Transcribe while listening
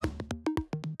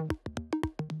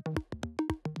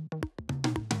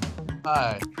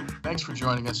Hi, thanks for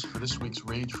joining us for this week's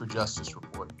Rage for Justice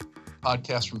report,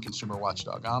 podcast from Consumer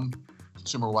Watchdog. I'm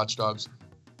Consumer Watchdog's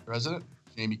president,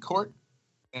 Jamie Court,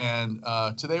 and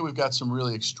today we've got some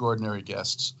really extraordinary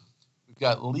guests. We've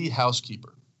got Lee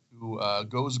Housekeeper, who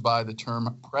goes by the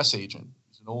term press agent.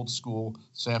 He's an old school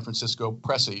San Francisco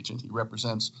press agent. He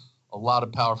represents a lot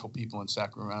of powerful people in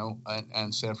Sacramento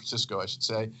and San Francisco, I should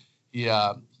say. He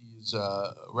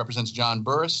represents John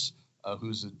Burris,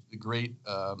 who's the great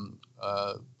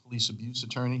police abuse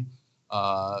attorney,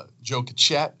 Joe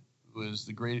Kachet, who is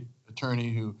the great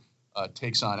attorney who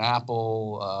takes on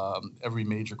Apple, every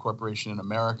major corporation in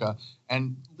America.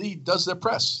 And Lee does their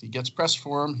press. He gets press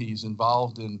for him. He's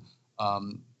involved in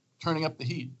turning up the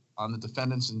heat on the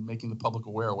defendants and making the public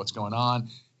aware of what's going on.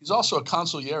 He's also a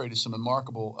consigliere to some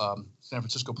remarkable San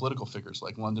Francisco political figures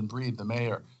like London Breed, the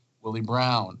mayor, Willie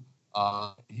Brown.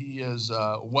 He is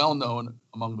well known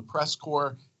among the press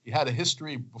corps. He had a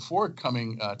history before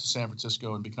coming to San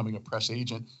Francisco and becoming a press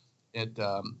agent in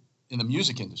the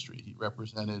music industry. He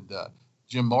represented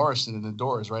Jim Morrison in the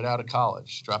Doors right out of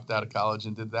college, dropped out of college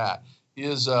and did that. He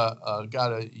has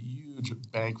got a huge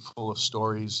bank full of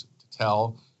stories to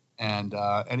tell. And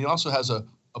he also has a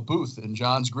booth in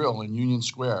John's Grill in Union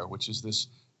Square, which is this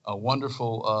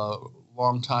wonderful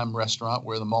longtime restaurant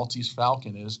where the Maltese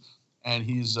Falcon is. And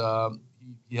he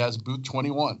has booth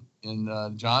 21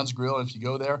 in John's Grill. And if you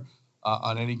go there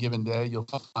on any given day, you'll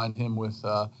find him with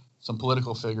some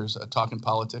political figures talking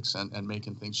politics and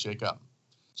making things shake up.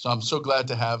 So I'm so glad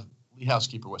to have Lee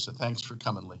Housekeeper with us. Thanks for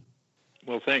coming, Lee.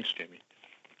 Well, thanks, Jamie.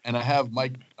 And I have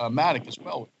Mike Maddock as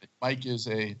well. Mike is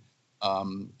a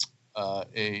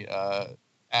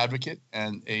advocate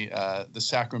and the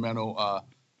Sacramento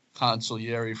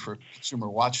consigliere for Consumer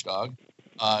Watchdog.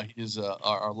 He's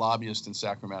our lobbyist in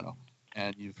Sacramento,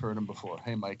 and you've heard him before.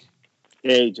 Hey, Mike.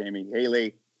 Hey, Jamie. Hey,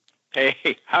 Lee. Hey,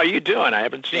 how you doing? I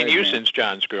haven't seen you since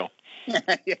John's Grill.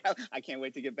 Yeah, I can't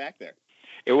wait to get back there.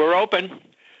 Yeah, we're open.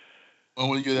 When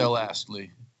were you there last,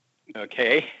 Lee?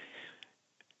 Okay.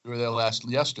 You were there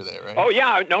yesterday, right? Oh,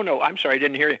 yeah. No. I'm sorry. I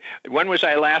didn't hear you. When was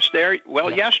I last there?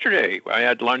 Well, yesterday. I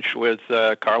had lunch with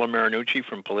Carla Marinucci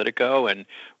from Politico, and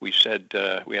we said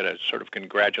we had a sort of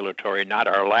congratulatory, not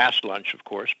our last lunch, of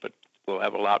course, but we'll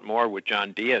have a lot more with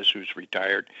John Diaz, who's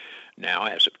retired now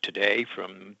as of today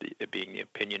from being the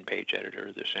opinion page editor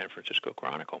of the San Francisco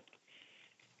Chronicle.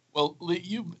 Well, Lee,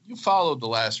 you followed the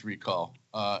last recall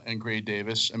and Gray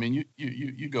Davis. I mean,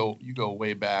 you go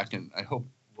way back, and I hope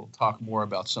we'll talk more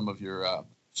about some of your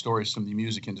stories from the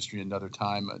music industry another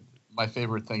time. My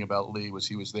favorite thing about Lee was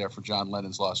he was there for John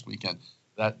Lennon's Lost Weekend.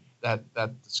 That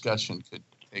discussion could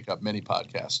take up many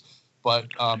podcasts. But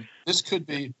this could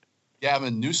be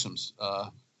Gavin Newsom's,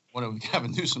 one of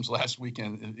Gavin Newsom's last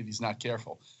weekend if he's not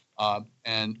careful.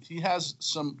 And he has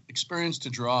some experience to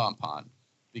draw upon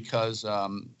because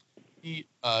he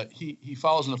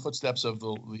follows in the footsteps of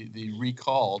the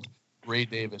recalled Gray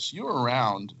Davis. You were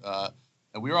around.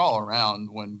 And we were all around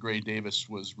when Gray Davis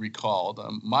was recalled.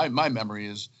 My memory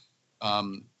is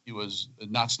he was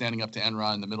not standing up to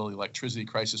Enron in the middle of the electricity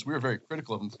crisis. We were very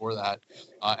critical of him for that,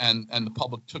 and the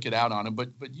public took it out on him. But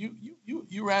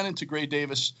you ran into Gray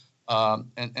Davis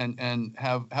and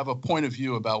have a point of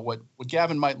view about what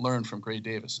Gavin might learn from Gray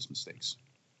Davis's mistakes.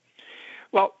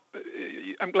 Well,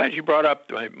 I'm glad you brought up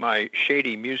my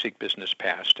shady music business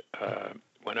past.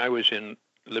 When I was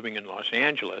living in Los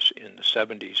Angeles in the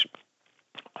 70s.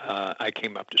 I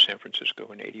came up to San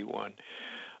Francisco in '81.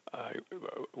 I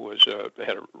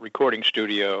had a recording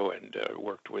studio and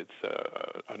worked with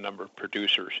a number of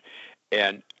producers.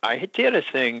 And I did a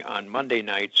thing on Monday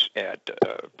nights at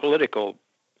a political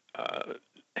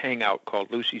hangout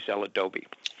called Lucy's El Adobe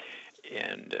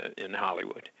in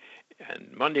Hollywood.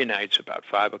 And Monday nights about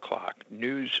 5 o'clock,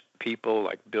 news people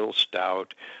like Bill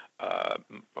Stout,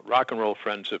 rock and roll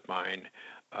friends of mine,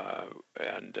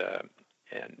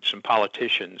 and some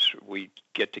politicians, we'd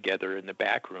get together in the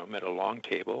back room at a long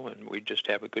table, and we'd just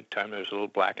have a good time. There was a little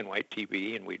black and white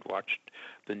TV, and we'd watch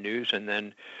the news and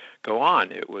then go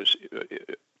on. It was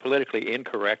politically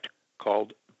incorrect,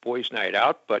 called Boys' Night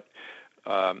Out, but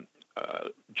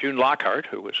June Lockhart,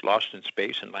 who was lost in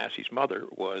space and Lassie's mother,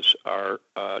 was our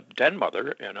den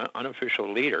mother and an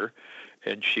unofficial leader,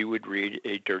 and she would read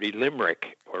a dirty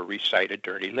limerick or recite a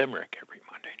dirty limerick every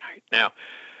Monday night. Now,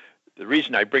 the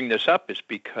reason I bring this up is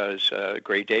because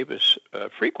Gray Davis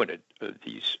frequented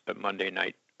these Monday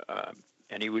night,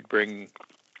 and he would bring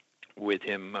with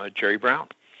him Jerry Brown.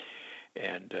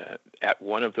 And at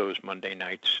one of those Monday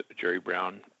nights, Jerry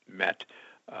Brown met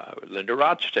Linda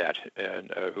Ronstadt,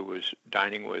 and who was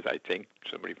dining with, I think,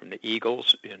 somebody from the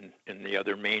Eagles in the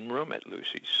other main room at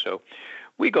Lucy's. So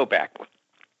we go back.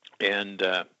 And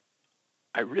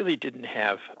I really didn't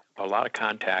have a lot of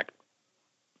contact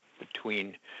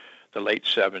between the late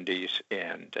 70s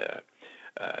and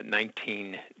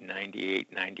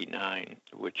 1998, 99,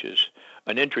 which is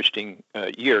an interesting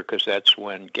year because that's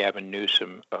when Gavin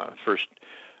Newsom first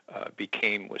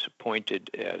was appointed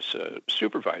as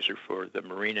supervisor for the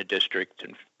Marina District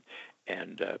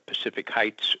and Pacific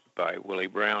Heights by Willie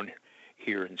Brown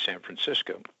here in San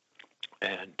Francisco,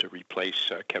 and to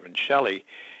replace Kevin Shelley.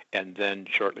 And then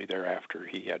shortly thereafter,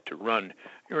 he had to run.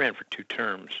 He ran for 2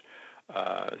 terms,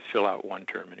 fill out 1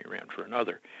 term, and he ran for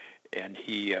another. And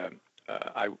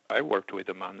I worked with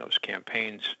him on those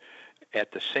campaigns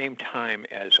at the same time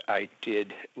as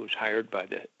was hired by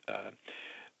the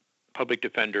public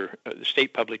defender, the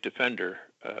state public defender,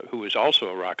 who was also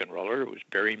a rock and roller. It was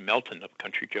Barry Melton of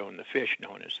Country Joe and the Fish,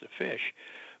 known as the Fish,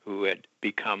 who had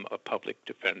become a public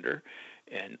defender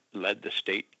and led the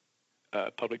state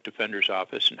public defender's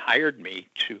office and hired me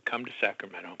to come to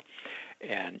Sacramento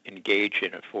and engage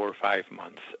in a 4 or 5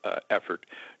 month effort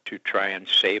to try and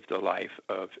save the life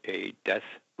of a death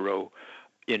row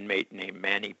inmate named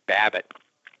Manny Babbitt.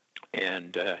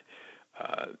 And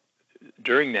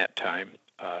during that time,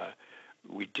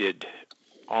 we did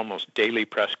almost daily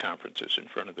press conferences in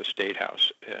front of the State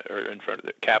House, or in front of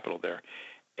the Capitol there.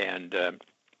 And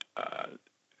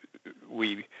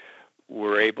we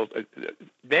were able to...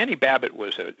 Manny Babbitt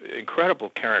was an incredible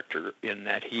character in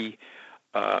that he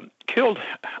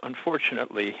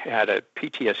unfortunately had a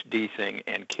PTSD thing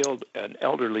and killed an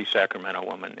elderly Sacramento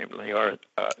woman named Leah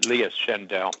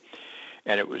Shendell.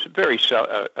 And it was a very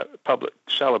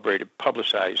celebrated,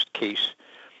 publicized case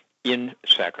in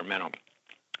Sacramento.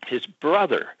 His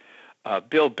brother,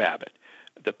 Bill Babbitt,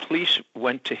 the police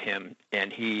went to him,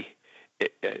 and he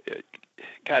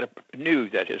knew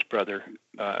that his brother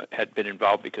had been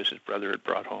involved because his brother had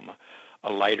brought home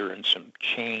a lighter and some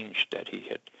change that he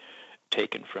had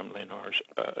taken from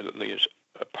Leah's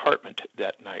apartment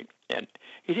that night. And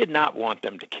he did not want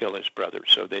them to kill his brother,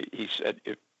 so he said,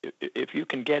 if you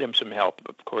can get him some help,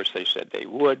 of course they said they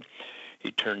would.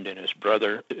 He turned in his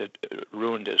brother. It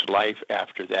ruined his life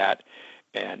after that.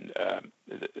 And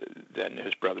then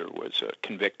his brother was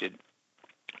convicted.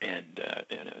 And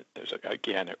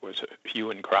it was a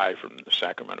hue and cry from the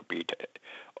Sacramento beat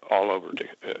all over to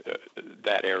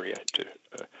that area to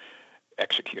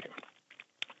execute him.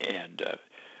 And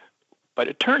but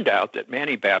it turned out that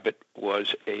Manny Babbitt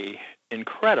was an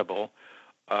incredible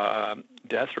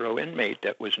death row inmate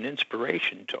that was an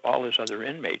inspiration to all his other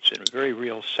inmates in a very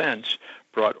real sense,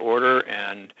 brought order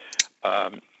and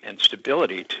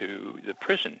stability to the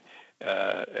prison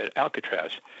at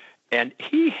Alcatraz. And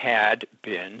he had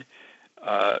been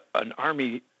an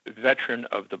Army veteran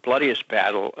of the bloodiest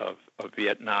battle of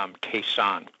Vietnam, Khe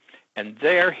Sanh. And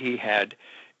there he had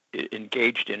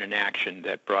engaged in an action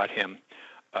that brought him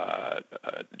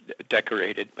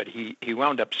decorated, but he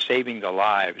wound up saving the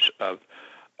lives of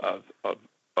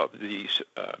these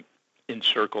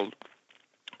encircled,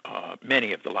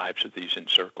 many of the lives of these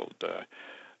encircled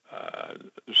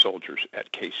soldiers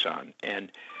at Khe Sanh.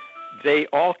 And they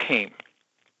all came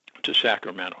to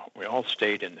Sacramento. We all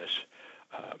stayed in this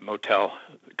motel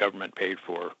the government paid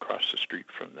for across the street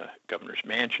from the governor's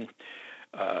mansion,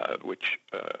 which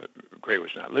Gray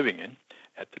was not living in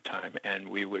at the time. And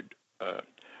we would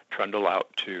trundle out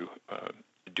to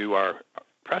do our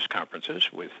press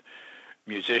conferences with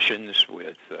musicians,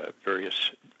 with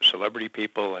various celebrity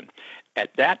people. And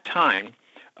at that time,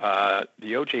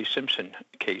 the O.J. Simpson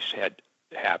case had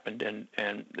happened,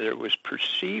 and there was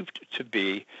perceived to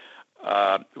be,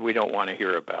 we don't want to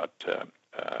hear about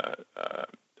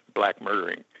black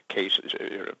murdering cases.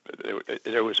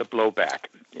 There was a blowback,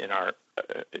 in our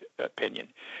opinion,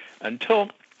 until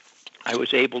I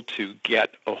was able to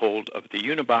get a hold of the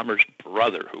Unabomber's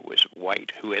brother, who was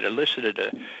white, who had elicited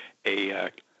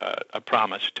a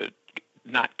promise to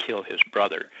not kill his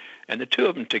brother. And the two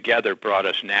of them together brought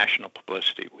us national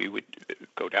publicity. We would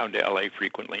go down to L.A.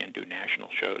 frequently and do national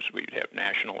shows. We'd have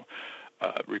national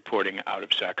reporting out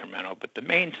of Sacramento. But the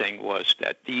main thing was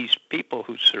that these people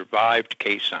who survived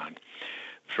Khe Sanh,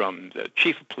 from the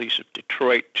chief of police of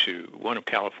Detroit to one of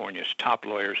California's top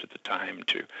lawyers at the time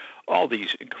to all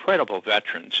these incredible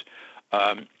veterans,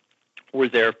 were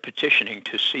there petitioning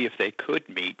to see if they could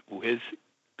meet with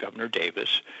Governor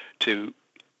Davis to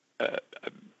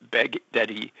beg that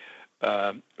he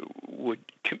would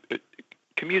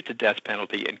commute the death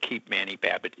penalty and keep Manny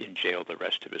Babbitt in jail the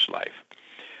rest of his life.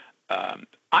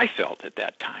 I felt at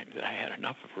that time that I had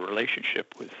enough of a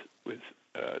relationship with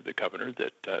the governor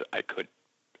that I could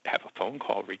have a phone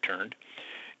call returned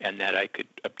and that I could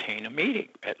obtain a meeting,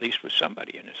 at least with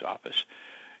somebody in his office.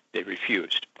 They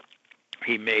refused.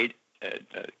 he made a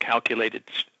calculated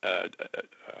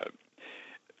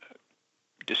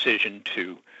decision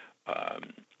to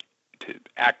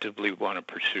actively want to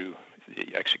pursue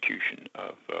the execution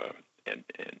of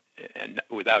and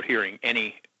without hearing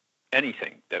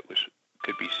anything that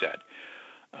could be said.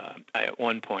 I at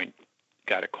one point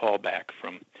got a call back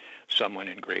from someone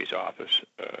in Gray's office,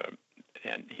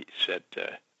 and he said,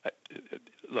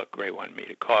 "Look, Gray wanted me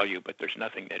to call you, but there's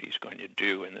nothing that he's going to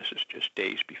do, and this is just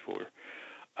days before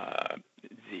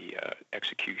the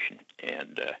execution."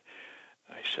 And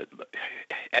I said, "Look,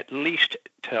 at least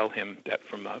tell him that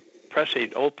from a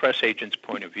old press agent's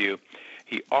point of view,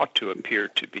 he ought to appear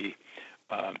to be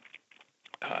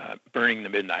burning the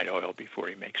midnight oil before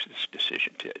he makes this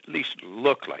decision, to at least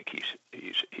look like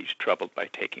he's troubled by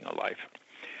taking a life."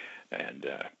 And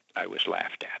I was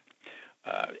laughed at.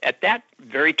 At that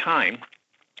very time,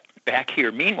 back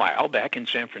in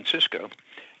San Francisco,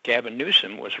 Gavin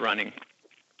Newsom was running,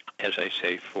 as I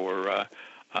say, for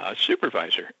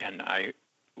supervisor, and I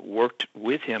worked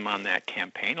with him on that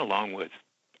campaign along with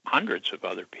hundreds of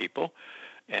other people,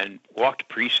 and walked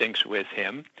precincts with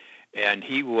him, and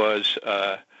he was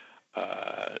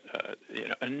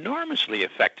enormously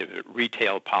effective at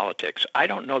retail politics. I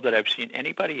don't know that I've seen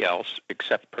anybody else,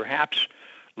 except perhaps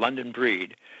London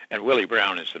Breed, and Willie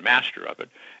Brown is the master of it,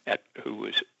 who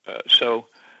was so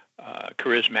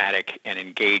charismatic and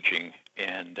engaging,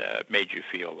 and made you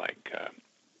feel like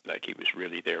he was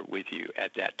really there with you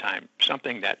at that time,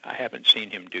 something that I haven't seen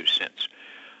him do since.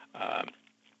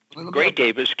 Gray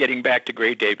Davis, getting back to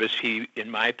Gray Davis, he, in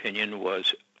my opinion,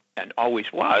 was, and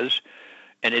always was,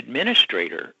 an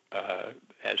administrator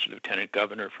as lieutenant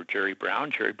governor for Jerry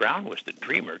Brown. Jerry Brown was the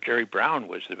dreamer. Jerry Brown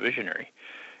was the visionary.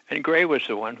 And Gray was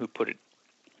the one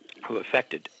who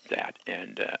affected that.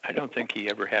 And I don't think he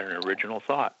ever had an original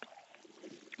thought.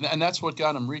 And that's what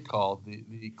got him recalled,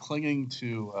 the clinging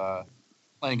to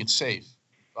playing it safe.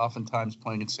 Oftentimes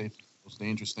playing it safe is the most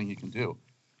dangerous thing you can do.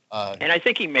 And I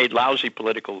think he made lousy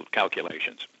political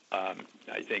calculations.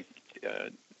 I think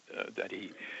that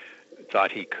he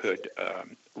thought he could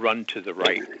run to the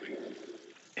right,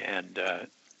 and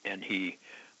he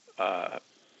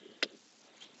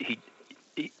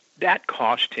that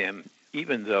cost him,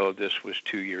 even though this was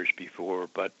 2 years before,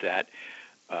 but that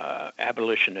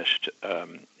abolitionist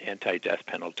anti-death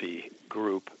penalty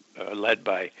group led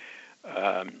by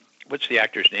what's the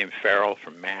actor's name? Farrell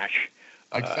from MASH.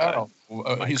 Mike Farrell.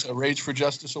 He's a Rage for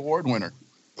Justice Award winner.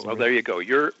 Well, there you go.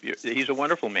 He's a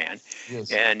wonderful man,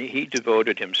 yes. And he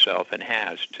devoted himself and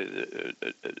has to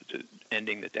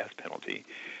ending the death penalty.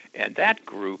 And that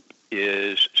group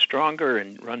is stronger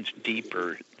and runs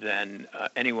deeper than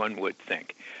anyone would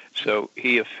think. So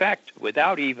he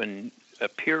without even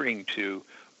appearing to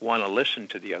want to listen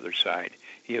to the other side,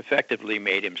 he effectively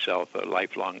made himself a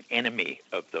lifelong enemy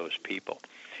of those people.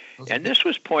 And this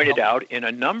was pointed out in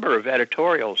a number of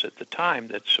editorials at the time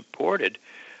that supported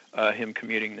him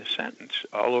commuting the sentence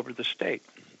all over the state,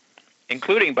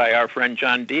 including by our friend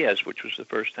John Diaz, which was the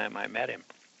first time I met him.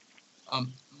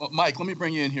 Mike, let me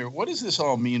bring you in here. What does this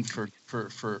all mean for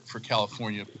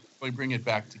California? Let me bring it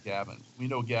back to Gavin. We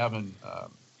know Gavin's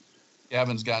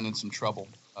gotten in some trouble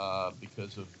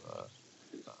because of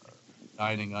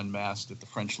dining unmasked at the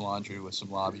French Laundry with some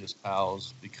lobbyist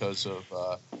pals because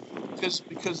the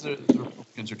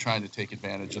Republicans are trying to take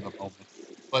advantage of the moment.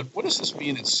 But what does this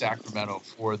mean in Sacramento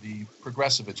for the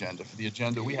progressive agenda, for the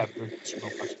agenda we have here?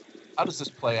 How does this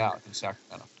play out in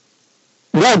Sacramento?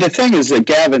 Well, the thing is that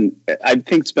Gavin, I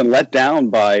think, has been let down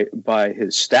by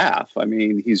his staff. I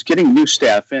mean, he's getting new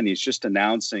staff in. He's just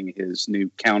announcing his new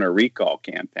counter recall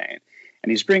campaign, and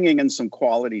he's bringing in some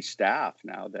quality staff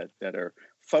now that are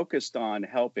focused on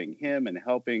helping him and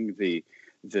helping the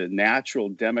natural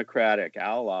Democratic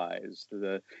allies,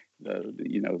 the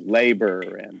labor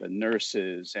and the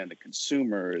nurses and the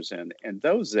consumers and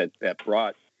those that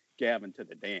brought Gavin to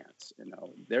the dance.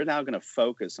 They're now going to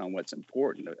focus on what's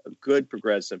important, a good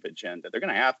progressive agenda. They're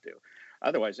going to have to.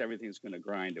 Otherwise, everything's going to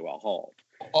grind to a halt.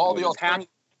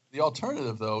 The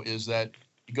alternative, though, is that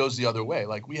it goes the other way.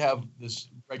 Like we have this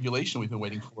regulation we've been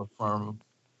waiting for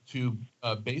to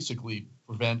basically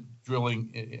prevent drilling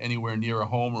anywhere near a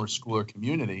home or a school or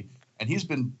community. And he's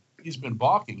been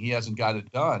balking. He hasn't got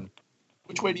it done.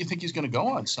 Which way do you think he's going to go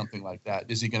on something like that?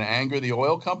 Is he going to anger the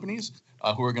oil companies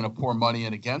who are going to pour money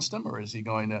in against him, or is he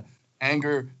going to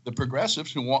anger the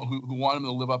progressives who want him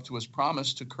to live up to his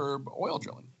promise to curb oil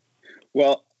drilling?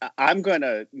 Well, I'm going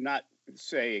to not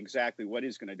say exactly what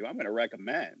he's going to do. I'm going to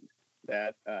recommend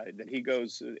that he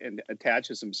goes and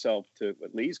attaches himself to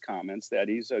Lee's comments that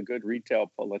he's a good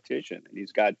retail politician and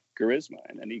he's got charisma,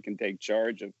 and then he can take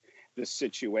charge of this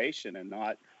situation and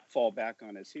not fall back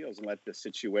on his heels and let the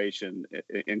situation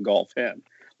engulf him.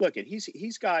 Look,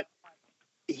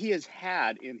 he has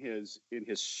had in his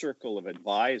circle of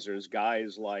advisors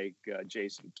guys like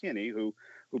Jason Kinney who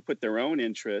put their own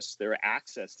interests, their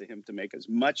access to him to make as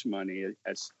much money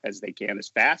as they can, as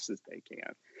fast as they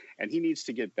can, and he needs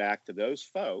to get back to those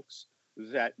folks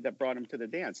that brought him to the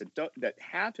dance, that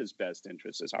have his best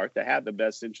interests at heart, that have the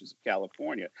best interests of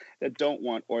California, that don't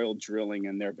want oil drilling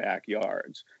in their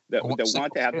backyards, that want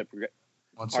to have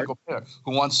one single payer.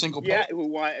 Who wants single payer? Yeah, who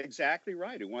want exactly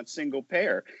right. Who wants single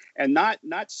payer and not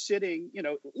sitting.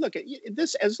 Look at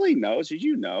this, as Lee knows, as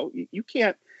you know, you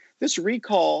can't. This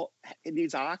recall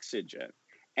needs oxygen,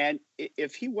 and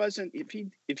if he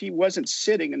wasn't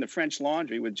sitting in the French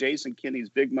Laundry with Jason Kinney's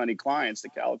big money clients, the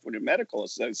California Medical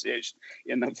Association,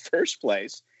 in the first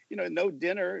place, no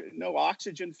dinner, no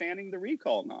oxygen fanning the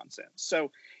recall nonsense.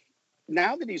 So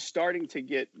now that he's starting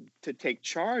to take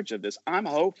charge of this, I'm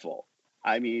hopeful.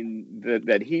 I mean,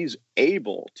 that he's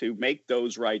able to make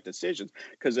those right decisions,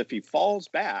 because if he falls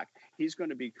back, he's going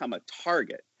to become a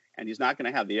target, and he's not going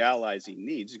to have the allies he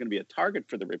needs. He's going to be a target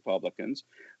for the Republicans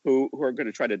who are going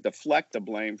to try to deflect the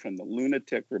blame from the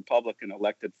lunatic Republican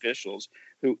elected officials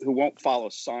who won't follow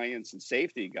science and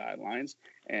safety guidelines.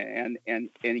 And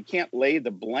he can't lay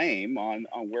the blame on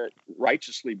where it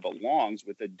righteously belongs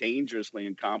with a dangerously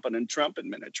incompetent Trump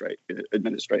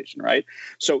administration, right?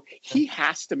 So he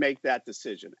has to make that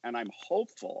decision. And I'm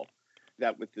hopeful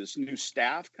that with this new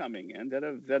staff coming in that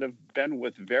have been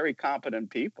with very competent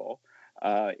people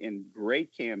in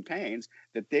great campaigns,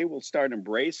 that they will start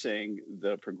embracing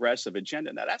the progressive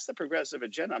agenda. Now, that's the progressive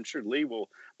agenda. I'm sure Lee will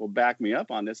back me up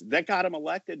on this. That got him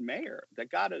elected mayor. That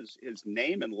got his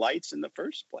name and lights in the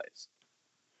first place.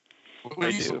 What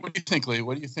do you think, Lee?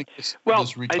 What do you think this recall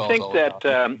I think is all that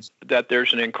about? that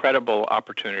there's an incredible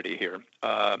opportunity here.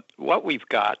 What we've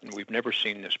got, and we've never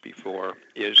seen this before,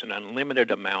 is an unlimited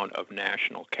amount of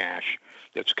national cash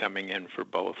that's coming in for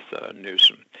both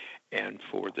Newsom and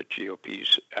for the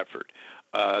GOP's effort.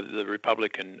 The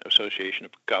Republican Association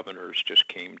of Governors just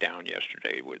came down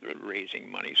yesterday with raising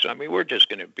money. So, I mean, we're just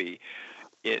going to be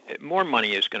more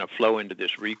money is going to flow into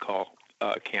this recall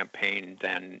campaign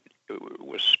than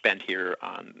was spent here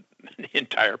on the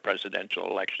entire presidential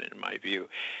election, in my view.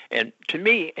 And to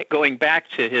me, going back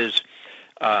to his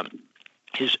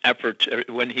efforts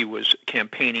when he was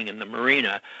campaigning in the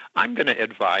Marina, I'm going to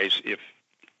advise,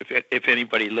 if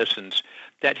anybody listens,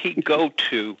 that he go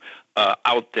to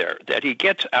out there, that he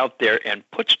gets out there and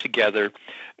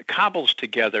cobbles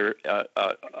together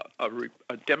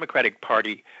a Democratic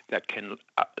Party that can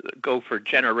go for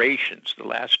generations. The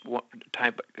last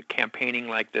time campaigning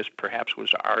like this perhaps was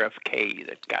RFK,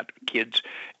 that got kids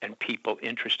and people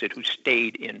interested who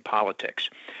stayed in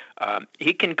politics.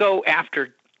 He can go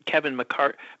after Kevin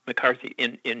McCarthy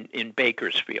in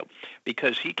Bakersfield,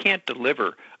 because he can't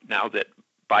deliver now that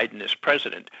Biden is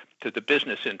president to the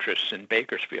business interests in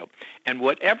Bakersfield. And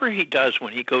whatever he does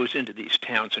when he goes into these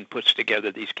towns and puts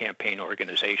together these campaign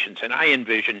organizations, and I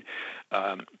envision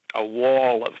a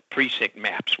wall of precinct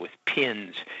maps with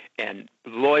pins and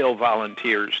loyal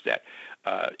volunteers that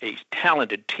a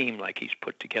talented team like he's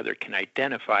put together can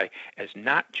identify as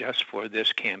not just for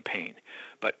this campaign,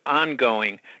 but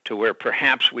ongoing, to where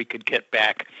perhaps we could get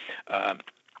back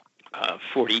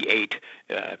 48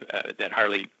 that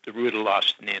Harley Ruda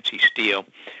lost to Nancy Steele,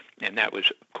 and that was,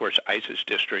 of course, Isa's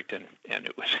district, and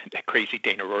it was that crazy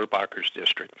Dana Rohrabacher's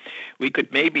district. We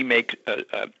could maybe make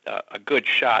a good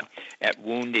shot at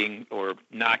wounding or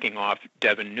knocking off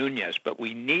Devin Nunes, but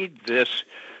we need this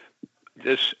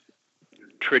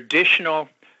traditional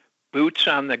boots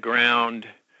on the ground,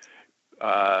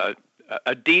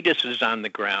 Adidas is on the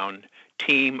ground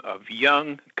team of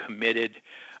young, committed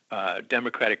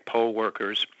Democratic poll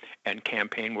workers and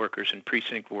campaign workers and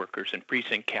precinct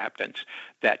captains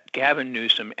that Gavin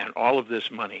Newsom and all of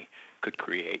this money could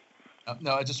create.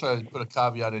 No, I just want to put a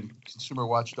caveat in. Consumer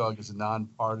Watchdog is a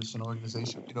nonpartisan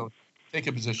organization. We don't take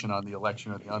a position on the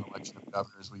election or the unelection of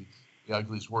governors. We at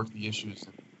least work the issues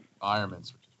and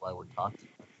environments, which is why we're talking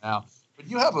about it now. But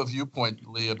you have a viewpoint,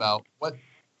 Lee, about what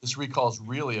this recall is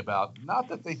really about. Not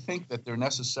that they think that they're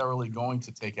necessarily going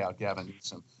to take out Gavin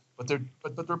Newsom, but the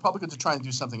Republicans are trying to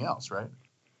do something else, right?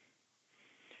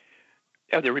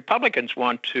 Yeah, the Republicans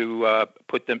want to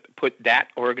put that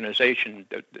organization,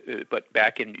 but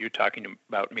back in, you're talking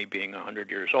about me being 100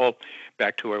 years old,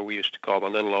 back to where we used to call the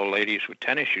little old ladies with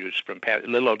tennis shoes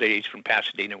little old ladies from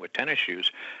Pasadena with tennis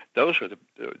shoes. Those were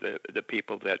the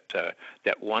people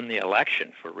that won the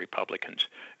election for Republicans,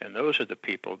 and those are the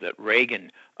people that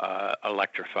Reagan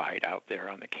electrified out there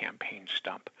on the campaign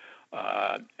stump.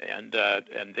 and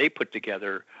they put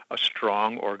together a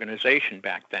strong organization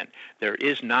back then. There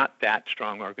is not that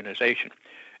strong organization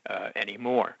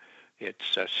anymore.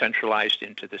 It's centralized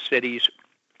into the cities,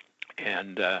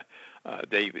 and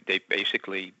they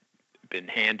basically been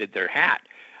handed their hat.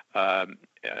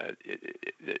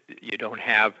 You don't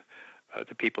have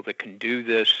the people that can do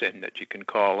this and that you can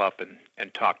call up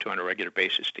and talk to on a regular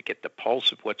basis to get the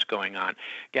pulse of what's going on.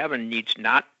 Gavin needs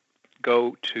not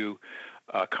go to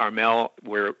Carmel,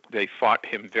 where they fought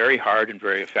him very hard and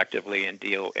very effectively and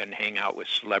hang out with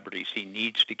celebrities. He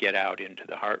needs to get out into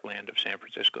the heartland of San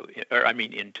Francisco,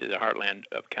 into the heartland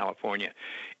of California,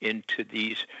 into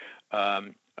these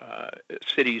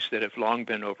cities that have long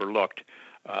been overlooked,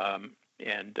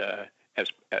 and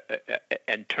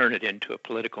turn it into a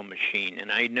political machine. And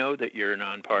I know that you're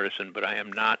nonpartisan, but I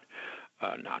am not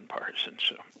nonpartisan.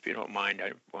 So, if you don't mind,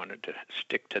 I wanted to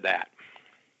stick to that.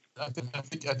 I think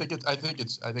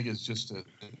it's just in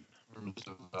terms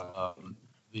of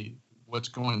what's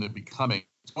going to be coming.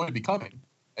 It's going to be coming,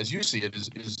 as you see it,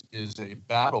 is a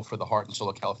battle for the heart and soul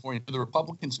of California. Do the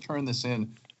Republicans turn this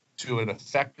in to an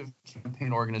effective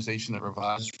campaign organization that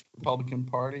revives the Republican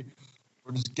Party,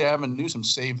 or does Gavin Newsom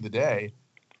save the day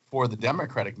for the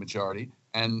Democratic majority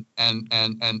and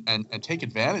take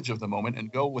advantage of the moment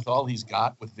and go with all he's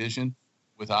got, with vision,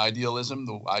 with idealism,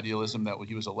 the idealism that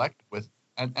he was elected with,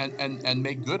 and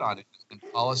make good on it in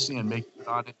policy and make good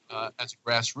on it as a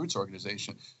grassroots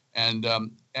organization. And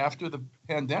after the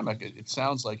pandemic, it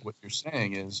sounds like what you're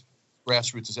saying is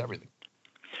grassroots is everything.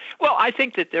 Well, I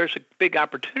think that there's a big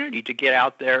opportunity to get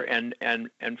out there and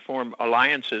form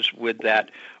alliances with that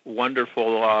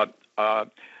wonderful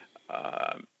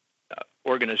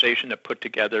organization that put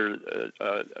together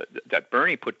that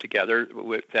Bernie put together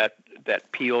with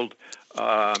that peeled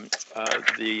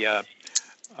the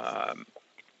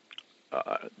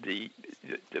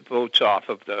votes off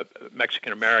of the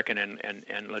Mexican American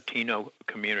and Latino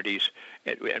communities,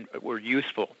 and were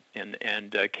youthful and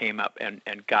came up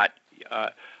and got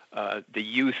the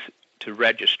youth to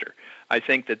register. I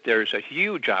think that there's a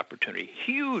huge opportunity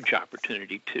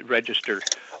to register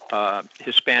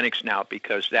Hispanics now,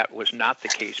 because that was not the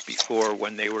case before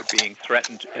when they were being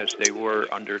threatened as they were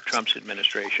under Trump's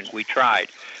administration. We tried.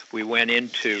 We went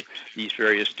into these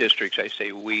various districts. I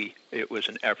say we. It was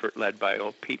an effort led by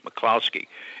old Pete McCloskey.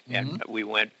 And we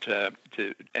went to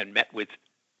and met with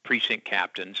precinct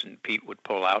captains, and Pete would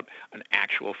pull out an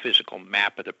actual physical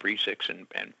map of the precincts and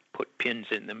put pins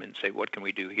in them and say, what can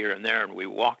we do here and there? And we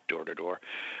walked door to door.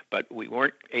 But we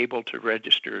weren't able to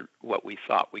register what we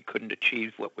thought. We couldn't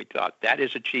achieve what we thought. That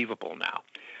is achievable now.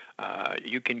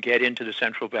 You can get into the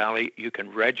Central Valley. You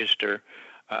can register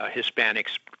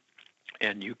Hispanics,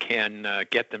 and you can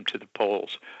get them to the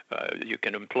polls. You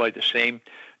can employ the same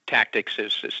tactics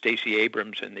as Stacey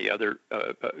Abrams and the other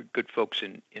good folks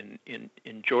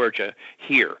in Georgia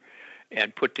here,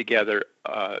 and put together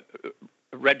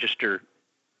register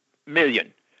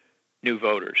million new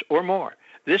voters or more.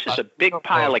 This is a big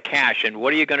pile of cash, and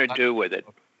what are you going to do with it?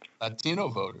 Latino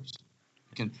voters,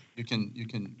 you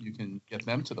can get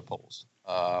them to the polls.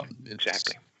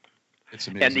 Exactly. It's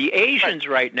amazing. And the Asians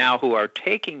right now who are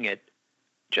taking it,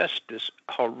 just this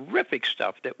horrific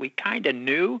stuff that we kind of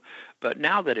knew, but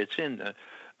now that it's in that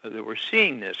we're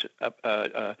seeing this,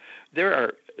 there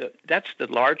are that's the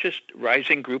largest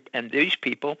rising group, and these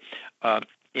people,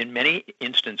 in many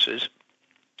instances,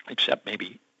 except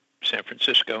maybe San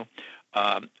Francisco,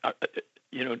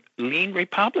 lean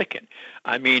Republican.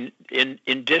 I mean,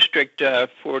 in District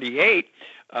 48,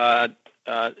 that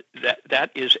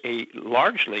is a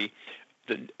largely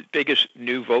the biggest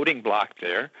new voting bloc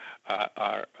there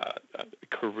are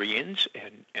Koreans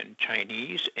and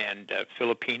Chinese and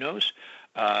Filipinos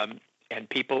and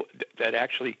people that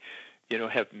actually,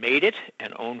 have made it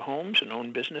and own homes and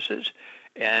own businesses,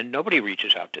 and nobody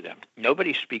reaches out to them.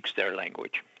 Nobody speaks their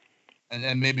language.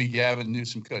 And maybe Gavin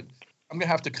Newsom could. I'm going to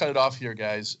have to cut it off here,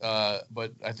 guys,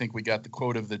 but I think we got the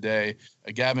quote of the day.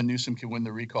 Gavin Newsom can win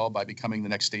the recall by becoming the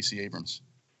next Stacey Abrams.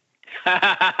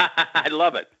 I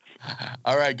love it.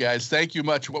 All right, guys. Thank you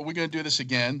much. Well, we're going to do this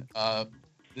again.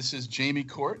 This is Jamie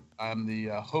Court. I'm the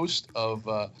host of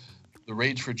the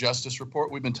Rage for Justice Report.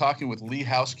 We've been talking with Lee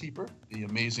Housekeeper, the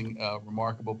amazing,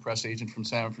 remarkable press agent from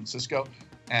San Francisco,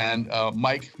 and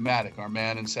Mike Maddock, our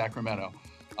man in Sacramento.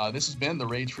 This has been the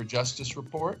Rage for Justice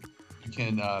Report. You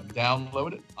can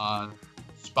download it on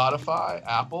Spotify,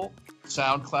 Apple,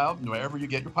 SoundCloud, and wherever you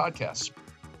get your podcasts.